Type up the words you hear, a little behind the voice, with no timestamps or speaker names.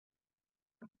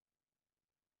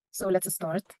So let's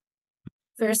start.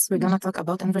 First, we're gonna talk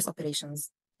about inverse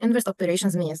operations. Inverse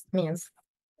operations means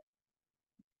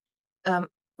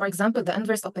for example, the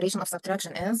inverse operation of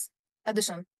subtraction is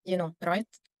addition, you know, right?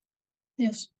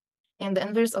 Yes. And the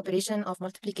inverse operation of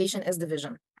multiplication is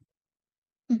division.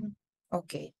 Mhm.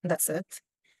 Okay, that's it.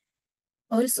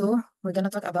 Also, we're gonna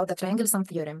talk about the triangle sum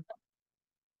theorem.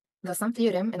 The sum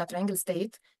theorem in a triangle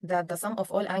state that the sum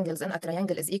of all angles in a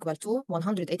triangle is equal to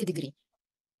 180 degrees,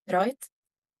 right?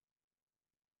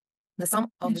 The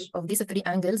sum of, Yes. of these three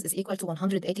angles is equal to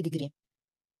 180 degrees.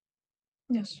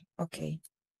 Yes. Okay.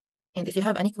 And if you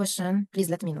have any question, please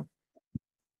let me know.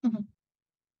 Mhm.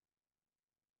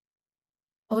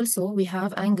 Also, we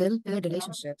have angle pair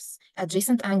relationships.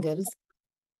 Adjacent angles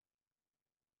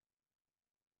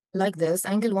like this,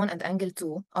 angle 1 and angle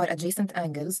 2 are adjacent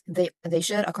angles. They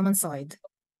share a common side.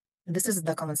 This is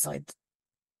the common side.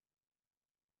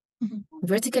 Mhm.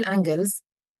 Vertical angles,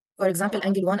 for example,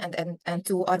 angle 1 and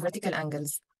 2 are vertical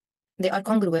angles. They are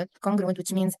congruent,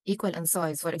 which means equal in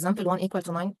size. For example, 1 equal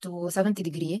to 70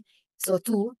 degree. So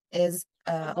 2 is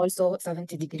also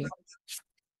 70 degree.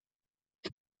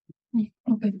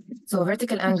 Okay. So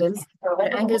vertical angles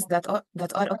are angles that are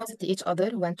opposite to each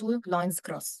other when two lines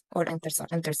cross or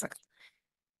intersect.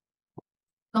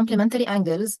 Complementary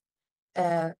angles,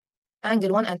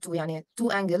 angle 1 and 2, يعني two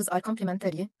angles are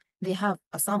complementary. They have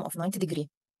a sum of 90 degree.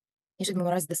 You should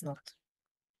memorize this note.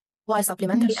 While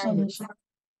supplementary Yes, angles, yes.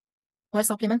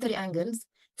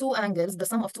 two angles, the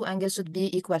sum of two angles should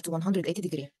be equal to 180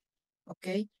 degree.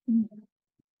 Okay?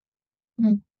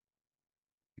 Mhm.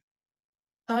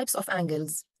 Types of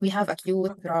angles. We have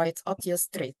acute, right, obtuse,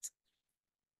 straight.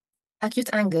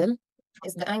 Acute angle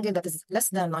is the angle that is less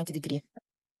than 90 degree.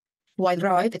 While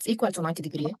right, it's equal to 90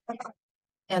 degree.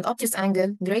 And obtuse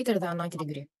angle greater than 90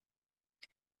 degree.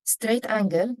 Straight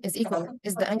angle is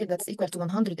the angle that's equal to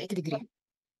 180 degree.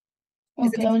 Is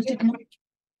Okay, it I will clear? take note.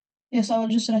 Yes, I will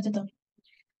just write it down.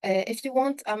 If you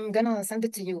want, I'm gonna send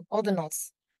it to you, all the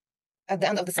notes, at the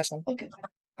end of the session. Okay.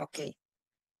 Okay.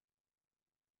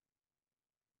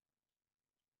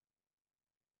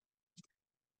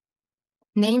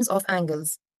 Names of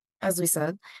angles. As we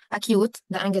said, acute,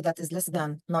 the angle that is less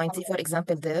than 90. For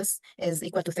example, this is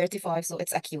equal to 35, so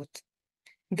it's acute.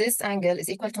 This angle is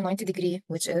equal to 90 degree,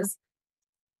 which is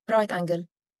right angle.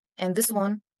 And this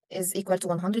one is equal to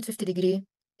 150 degree,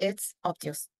 it's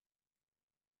obtuse.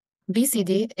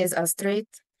 BCD is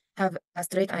have a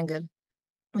straight angle,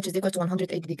 which is equal to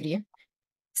 180 degree,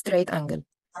 straight angle.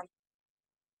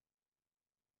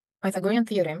 Pythagorean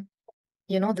theorem,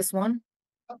 you know this one?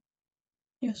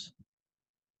 Yes.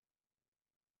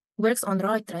 Works on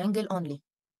right triangle only.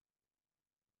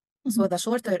 So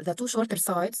the two shorter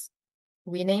sides,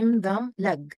 we name them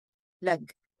leg.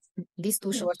 These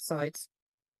two short sides.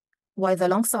 While the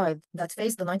long side that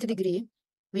face the 90 degree,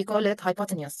 we call it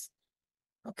hypotenuse.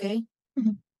 Okay?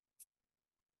 Mhm.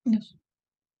 Yes.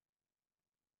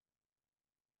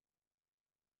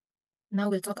 Now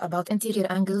we'll talk about interior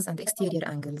angles and exterior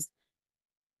angles.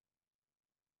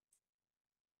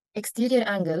 Exterior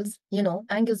angles, you know,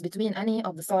 angles between any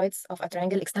of the sides of a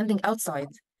triangle extending outside.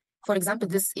 For example,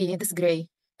 this gray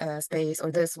space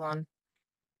or this one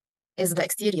is the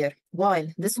exterior, while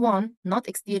this one, not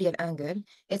exterior angle,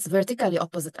 it's vertically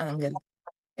opposite angle.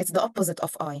 It's the opposite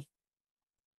of I.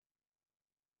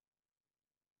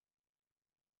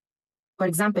 For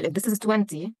example, if this is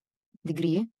 20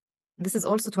 degree, this is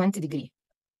also 20 degree.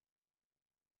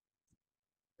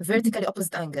 Vertically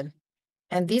opposite angle.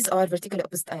 And these are vertically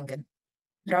opposite angle,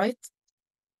 right?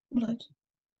 Right.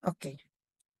 Okay.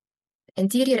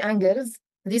 Interior angles,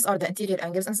 these are the interior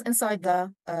angles inside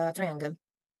the triangle.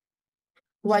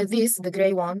 While these, the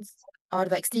gray ones, are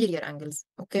the exterior angles,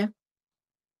 okay?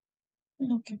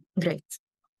 Okay. Great.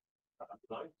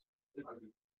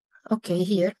 Okay,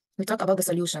 here we talk about the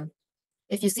solution.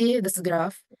 If you see this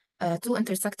graph, two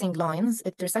intersecting lines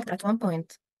intersect at one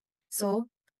point. So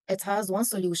it has one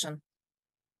solution,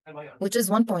 which is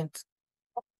 1 point.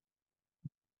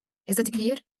 Is it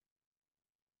clear?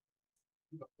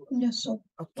 Yes, so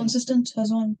Okay. consistent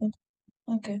has one point.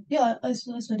 Okay. Yeah, I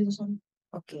studied this one.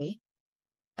 Okay.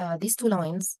 These two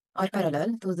lines are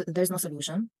parallel, so there's no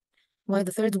solution. While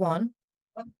the third one,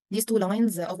 these two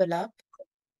lines overlap,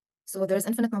 so there's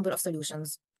infinite number of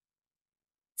solutions.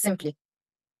 Simply.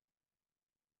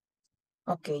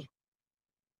 Okay.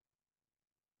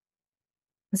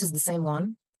 This is the same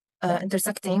one.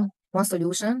 Intersecting one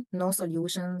solution, no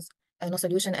solutions, no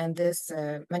solution, and this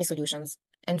many solutions,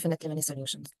 infinitely many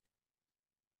solutions.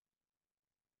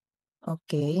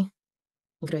 Okay,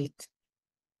 great.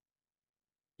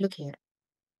 Look here.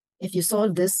 If you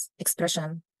solve this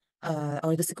expression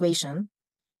or this equation,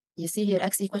 You see here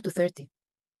x equal to 30,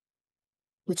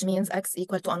 which means x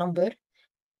equal to a number.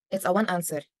 It's a one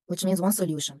answer, which means one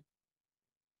solution.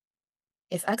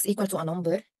 If x equal to a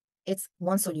number, it's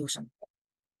one solution.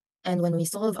 And when we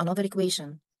solve another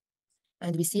equation,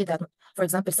 and we see that, for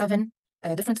example, 7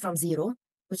 different from 0,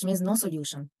 which means no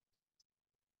solution.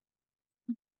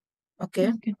 Okay?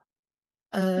 Okay.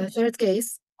 Yes. Third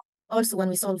case, also when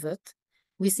we solve it,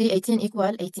 we see 18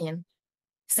 equal 18.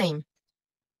 Same.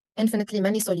 Infinitely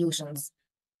many solutions,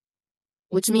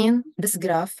 which mean this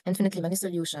graph, infinitely many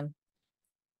solution.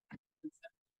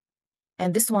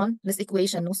 And this one, this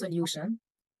equation, no solution,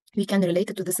 we can relate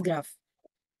it to this graph.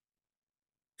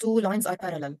 Two lines are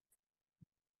parallel.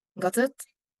 Got it?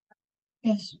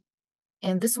 Yes.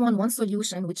 And this one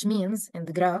solution, which means in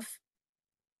the graph,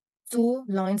 two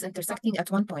lines intersecting at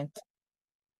one point.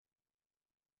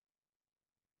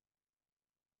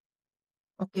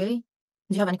 Okay? Do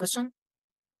you have any question?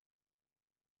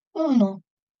 Oh, no.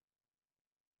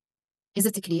 Is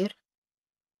it clear?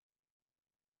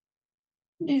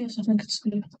 Yes, I think it's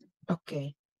clear.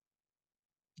 Okay.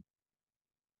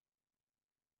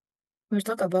 We'll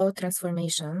talk about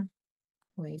transformation.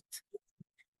 Wait.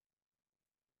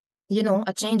 You know,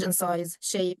 a change in size,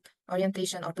 shape,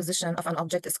 orientation, or position of an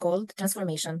object is called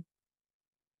transformation.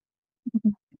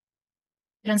 Mhm.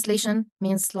 Translation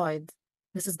means slide.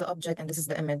 This is the object and this is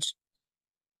the image.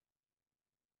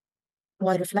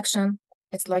 While reflection,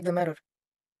 it's like the mirror.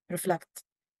 Reflect.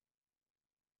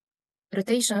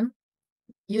 Rotation,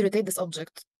 you rotate this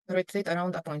object, rotate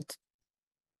around a point.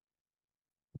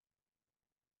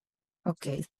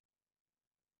 Okay.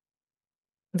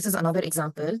 This is another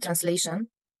example. Translation.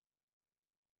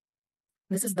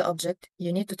 This is the object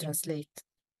you need to translate.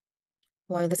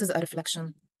 While this is a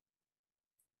reflection.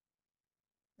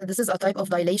 This is a type of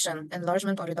dilation,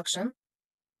 enlargement or reduction.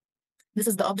 This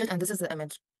is the object and this is the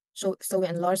image. So we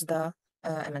enlarge the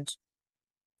image.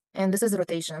 And this is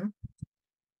rotation.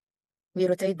 We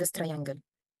rotate this triangle.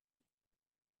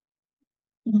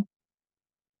 Mhm.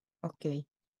 Okay.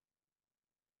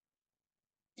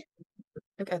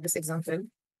 Look at this example.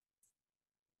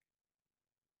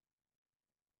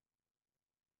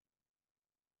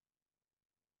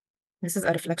 This is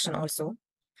a reflection also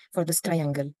for this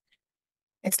triangle.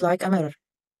 It's like a mirror.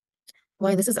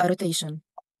 Why this is a rotation.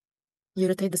 You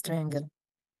rotate this triangle.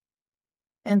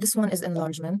 And this one is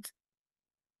enlargement.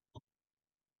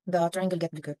 The triangle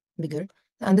gets bigger.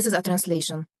 And this is a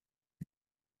translation.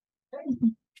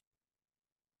 Mhm.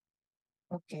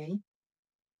 Okay.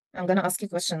 I'm gonna ask you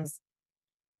questions.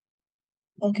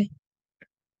 Okay.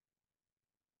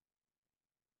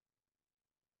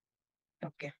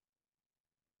 Okay.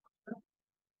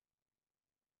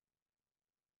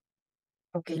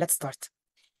 Okay, let's start.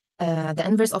 The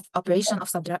inverse of operation of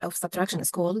subtraction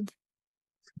is called?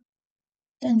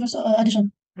 The inverse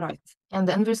addition. Right. And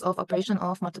the inverse of operation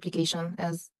of multiplication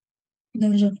is?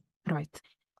 Division. Right.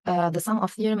 The sum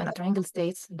of theorem in a triangle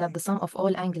states that the sum of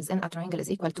all angles in a triangle is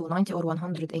equal to 90 or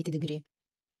 180 degree.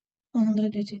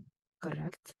 180.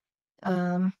 Correct.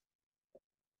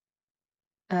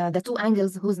 The two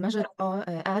angles whose measure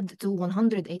add to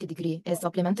 180 degree is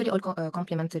supplementary or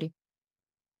complementary?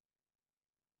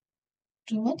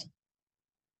 To what?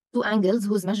 Two angles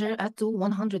whose measure add to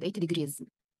 180 degrees.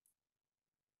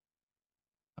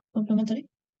 Complementary.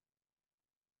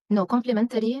 No,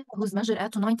 complementary whose measure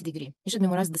add to 90 degree. You should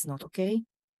memorize this note, okay?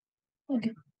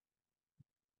 Okay.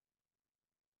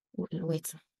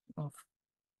 Wait. Oh.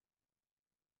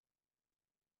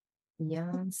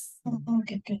 Yes.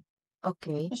 Okay. Okay.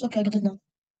 Okay. It's okay. I got it now.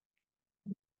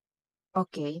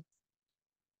 Okay.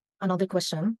 Another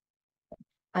question.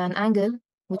 An angle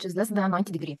which is less than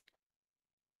 90 degree.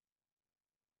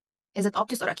 Is it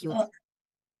obtuse or acute?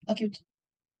 Acute.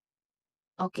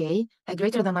 Okay.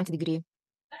 Greater than 90 degree.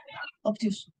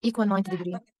 Obtuse. Equal 90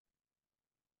 degree.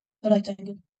 Right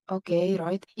angle. Okay,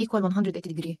 right. Equal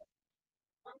 180 degree.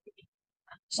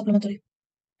 Supplementary.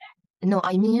 No,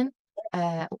 I mean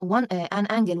one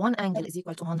angle is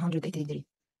equal to 180 degree.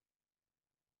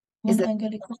 Is One it?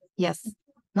 angle equal. Yes.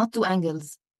 Not two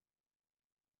angles.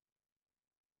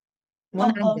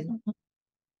 One angle.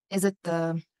 Is it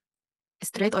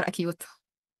straight or acute?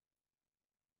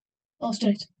 Oh,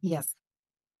 straight. Yes.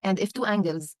 And if two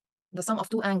angles, the sum of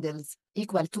two angles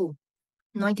equal to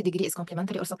 90 degree is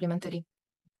complementary or supplementary?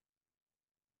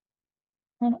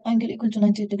 One angle equal to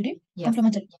 90 degree. Yes.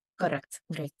 Complementary. Correct.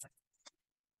 Great.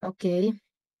 Okay.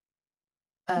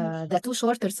 The two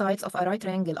shorter sides of a right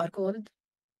triangle are called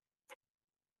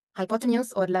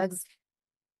hypotenuse or legs?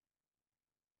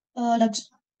 Legs.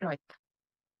 Right.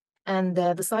 And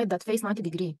the side that face 90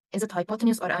 degree, is it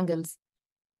hypotenuse or angles?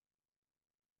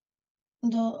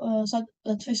 The side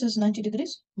that faces 90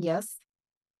 degrees. Yes,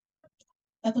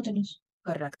 Hypotenuse.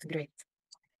 correct, great.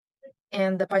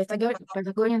 And the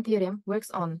Pythagorean theorem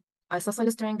works on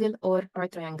isosceles triangle or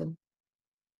right triangle.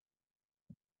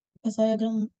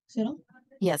 Pythagorean theorem.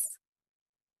 Yes,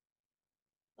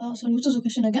 Sorry, what was the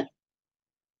question again?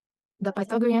 the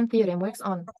Pythagorean theorem works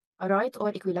on a right or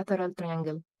equilateral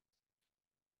triangle.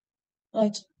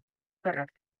 Right.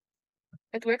 Correct.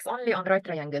 It works only on right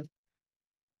triangle.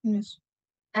 Yes.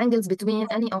 Angles between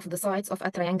any of the sides of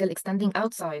a triangle extending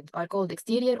outside are called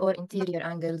exterior or interior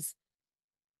angles.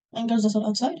 Angles that are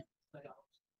outside.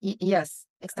 Yes,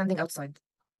 extending outside.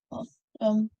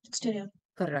 Exterior.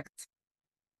 Correct.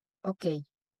 Okay.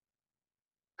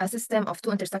 A system of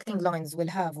two intersecting lines will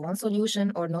have one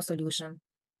solution or no solution.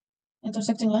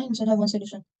 Intersecting lines will have one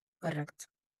solution. Correct.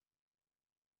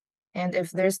 And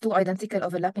if there's two identical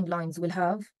overlapping lines, we'll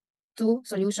have two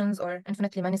solutions or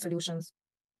infinitely many solutions.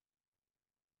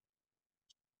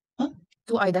 Huh?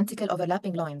 Two identical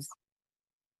overlapping lines.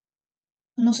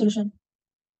 No solution.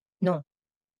 No.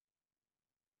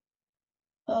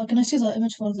 Can I see the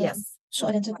image for the Yes, sure.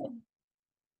 identical?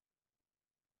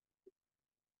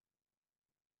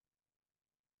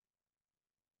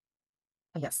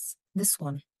 Yes, this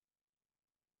one.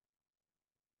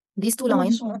 These two Oh,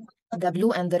 lines, this one. the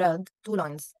blue and the red, two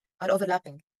lines, are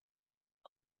overlapping.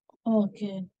 Oh,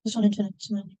 okay. This one infinite.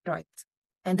 Right.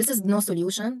 And this is no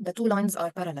solution. The two lines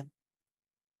are parallel.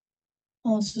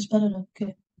 Oh, this is parallel.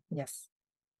 Okay. Yes.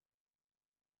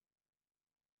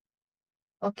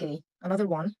 Okay, another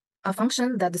one. A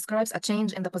function that describes a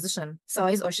change in the position,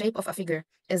 size, or shape of a figure.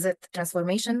 Is it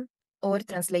transformation or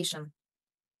translation?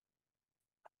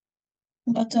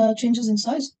 But changes in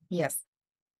size? Yes.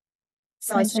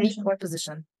 Size, shape, Transformation. or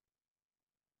position.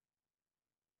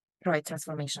 Right,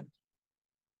 transformation.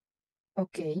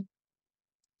 Okay.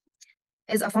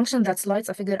 Is a function that slides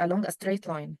a figure along a straight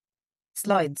line.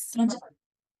 Slides. Right,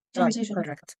 Translation.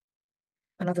 correct.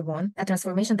 Another one. A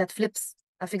transformation that flips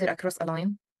a figure across a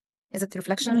line. Is it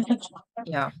reflection? Reflection.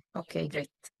 Yeah. Okay, great.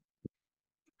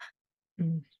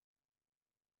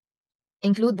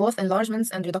 Include both enlargements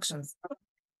and reductions.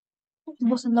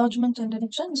 Both enlargement and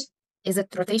reductions. Is it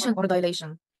rotation or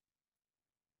dilation?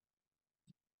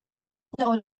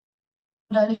 No,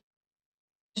 dilation.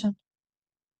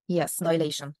 Yes,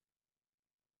 dilation.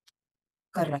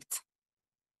 Correct.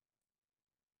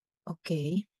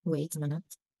 Okay, wait a minute.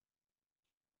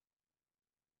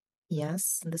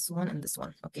 Yes, this one and this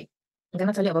one. Okay. I'm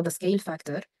gonna tell you about the scale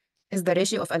factor. Is the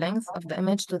ratio of a length of the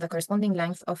image to the corresponding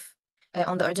length of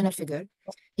on the original figure.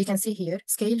 You can see here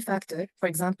scale factor, for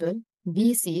example,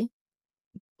 BC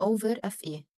over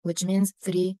FE, which means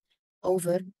 3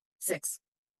 over 6.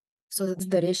 So that's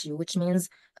the ratio, which means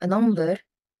a number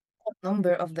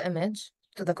of the image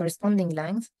to the corresponding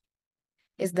length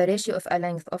is the ratio of a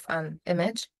length of an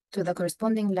image to the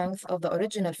corresponding length of the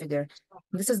original figure.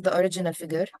 This is the original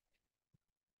figure,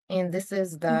 and this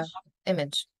is the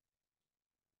image.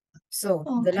 So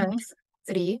the length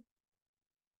 3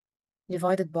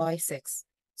 divided by 6.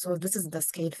 So this is the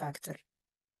scale factor.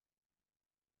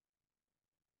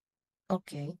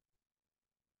 Okay.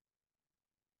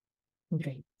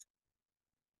 Great.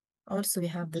 Also, we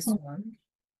have this one.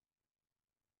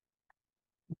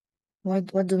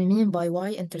 What do we mean by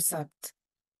y-intercept?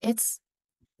 It's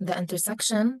the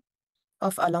intersection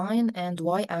of a line and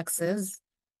y-axis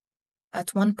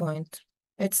at one point.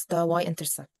 It's the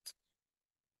y-intercept.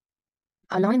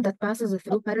 A line that passes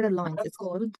through parallel lines is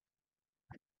called?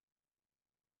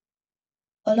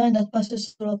 A line that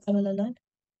passes through a parallel line?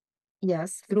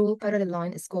 Yes, through parallel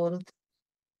line is called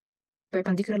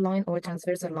perpendicular line or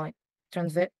transversal line.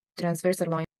 Transversal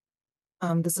line.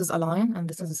 This is a line, and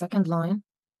this is a second line.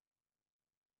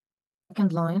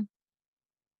 Second line.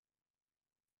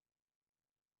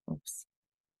 Oops.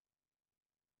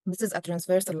 This is a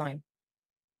transversal line.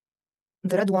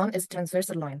 The red one is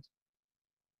transversal line.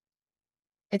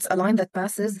 It's a line that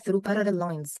passes through parallel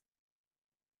lines.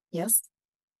 Yes?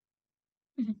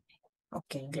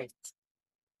 Okay, great.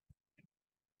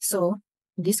 So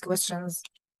these questions,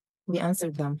 we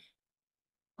answered them.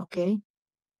 Okay?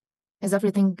 Is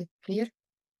everything clear?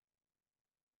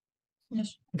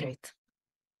 Yes. Great.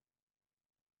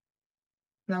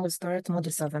 Now we'll start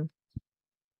module 7.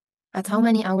 At how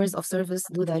many hours of service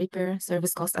do the repair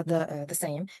service cost at the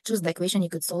same? Choose the equation you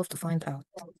could solve to find out.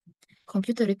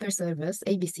 Computer repair service,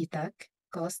 ABC Tech,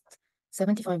 cost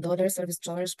 $75 service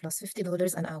charge plus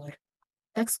 $50 an hour.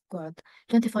 Tech Squad,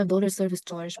 $25 service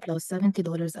charge plus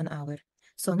 $70 an hour.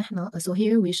 So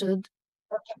here we should,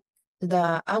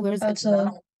 the hours, That's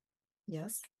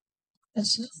yes,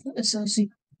 it's a C.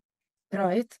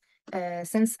 right.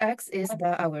 since x is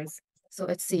the hours, so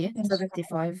it's C, Yes.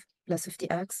 75 plus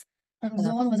 50x. And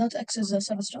the one without X is a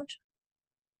service charge.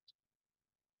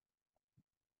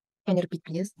 Can you repeat,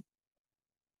 please?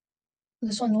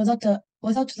 This one without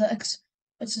the X,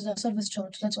 it's a service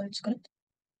charge. That's why it's correct.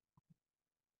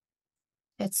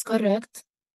 It's correct.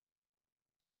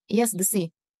 Yes, the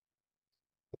C.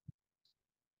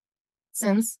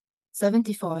 Since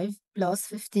 75 plus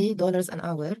 $50 an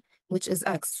hour, which is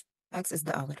X. X is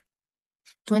the hour.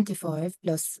 25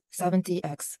 plus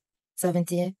 70x,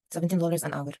 $17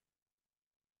 an hour.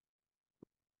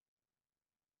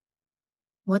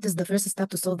 What is the first step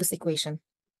to solve this equation?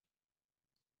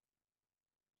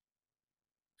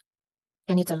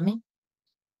 Can you tell me?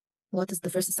 What is the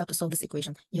first step to solve this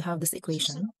equation? You have this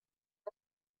equation.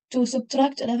 To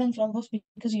subtract 11 from both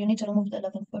because you need to remove the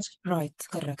 11 first. Right,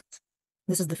 correct.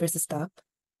 This is the first step.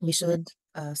 We should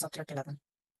subtract 11.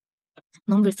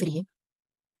 Number 3.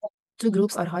 Two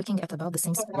groups are hiking at about the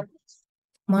same speed.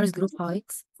 Mars group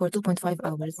hikes for 2.5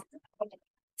 hours.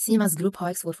 Seema's group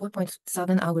hikes for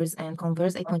 4.7 hours and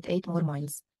converges 8.8 more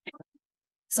miles.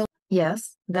 So,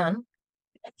 yes, then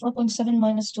 4.7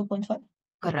 minus 2.5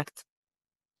 correct.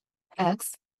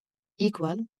 X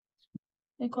equal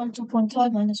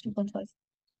 2.5 minus 2.5.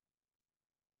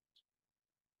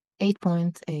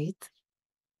 8.8.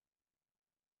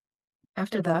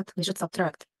 After that, we should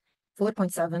subtract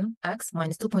 4.7x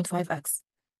minus 2.5x.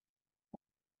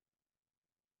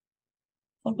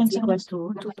 4.7 equal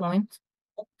to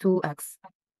 2.2x.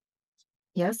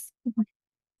 Yes?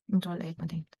 Control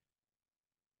 8.8.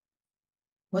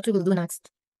 What we will do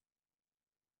next?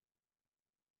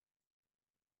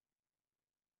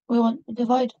 We will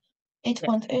divide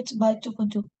 8.8 by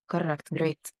 2.2. Correct,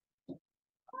 great.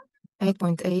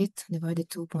 8.8 divided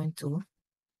 2.2.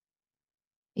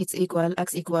 It's equal,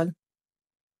 x equal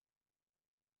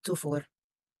to 4.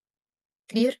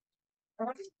 Clear?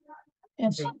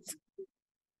 Yes. Great.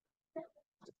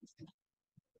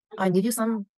 I'll give you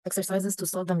some exercises to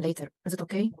solve them later. Is it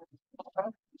okay?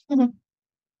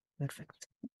 Perfect.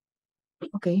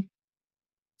 Okay.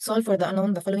 Solve for the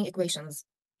unknown the following equations.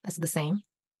 That's the same.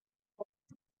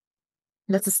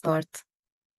 Let's start.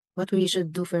 What we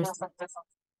should do first?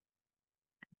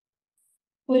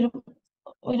 We have to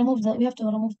remove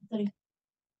the 3.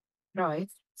 Right.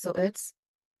 So it's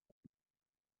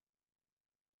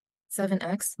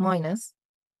 7x minus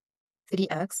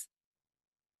 3x.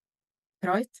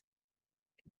 Right?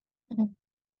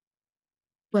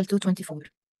 Equal to 24.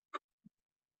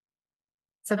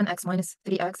 7x minus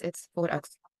 3x, it's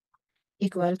 4x.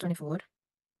 Equal 24.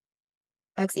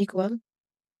 X equal.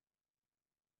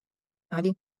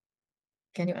 Ali,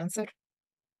 can you answer?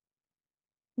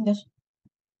 Yes.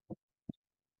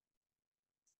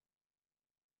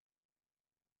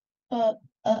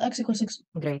 X equals 6.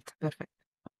 Great, perfect.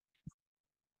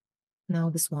 Now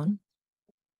this one.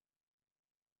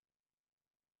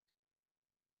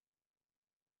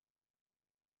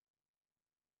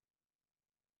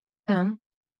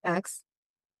 X.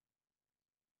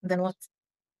 Then what?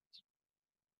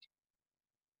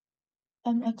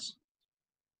 mx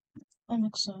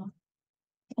 10x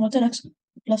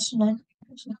plus 9.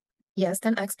 Yes,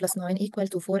 10x plus 9 equal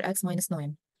to 4x minus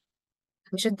 9.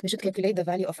 We should calculate the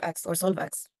value of x or solve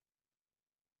x.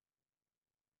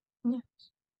 Yeah.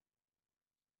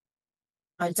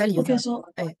 I'll tell you Okay, that. so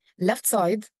Left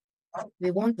side,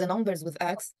 we want the numbers with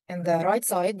x, and the right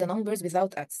side, the numbers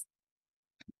without x.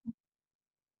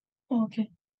 okay.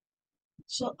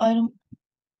 So but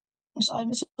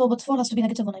 4 has to be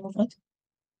negative when I move, right?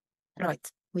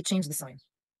 Right. We change the sign.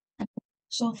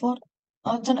 So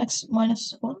 10x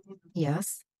minus 4.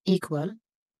 Yes. Equal.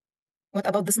 What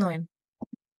about this 9?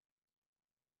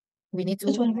 We need to.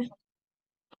 It will be.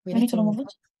 We need to remove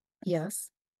it. Yes.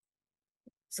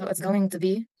 So it's going to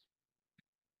be.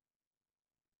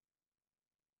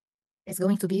 It's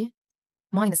going to be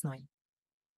minus 9.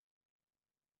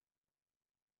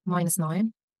 Minus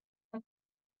 9.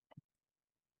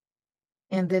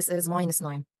 And this is minus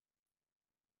 9.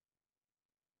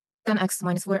 10x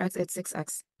minus 4x, it's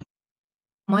 6x.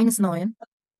 Minus 9.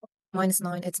 Minus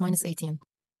 9, it's minus 18.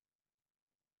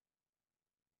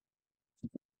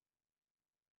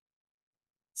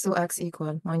 So x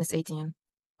equal minus 18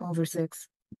 over 6.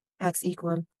 X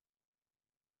equal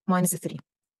minus 3.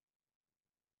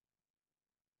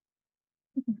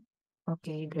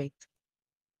 Okay, great.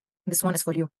 This one is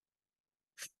for you.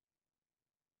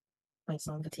 I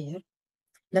solve it here.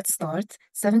 Let's start.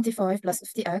 75 plus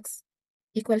 50x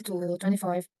equal to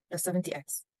 25 plus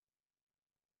 70x.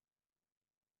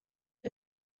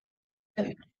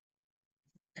 Okay,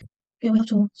 we have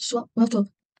to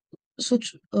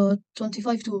switch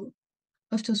 25 to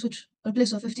I have to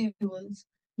replace 50 with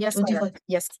Yes, 25. correct.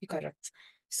 Yes, correct.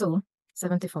 So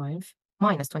 75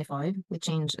 minus 25, we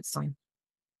change its sign.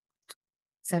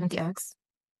 70x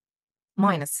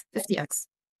minus 50x.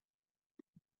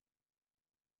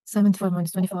 75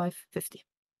 minus 25, 50.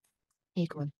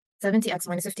 Equal 70x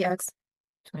minus 50x,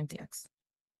 20x.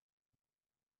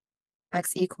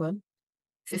 X equal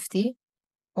 50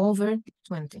 over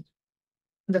 20.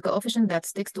 The coefficient that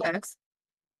sticks to x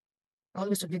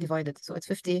always should be divided. So it's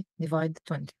 50 divided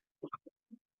 20.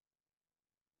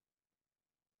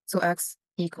 So x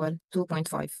equal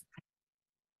 2.5.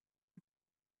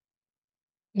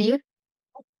 Clear?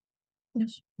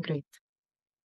 Yes. Great.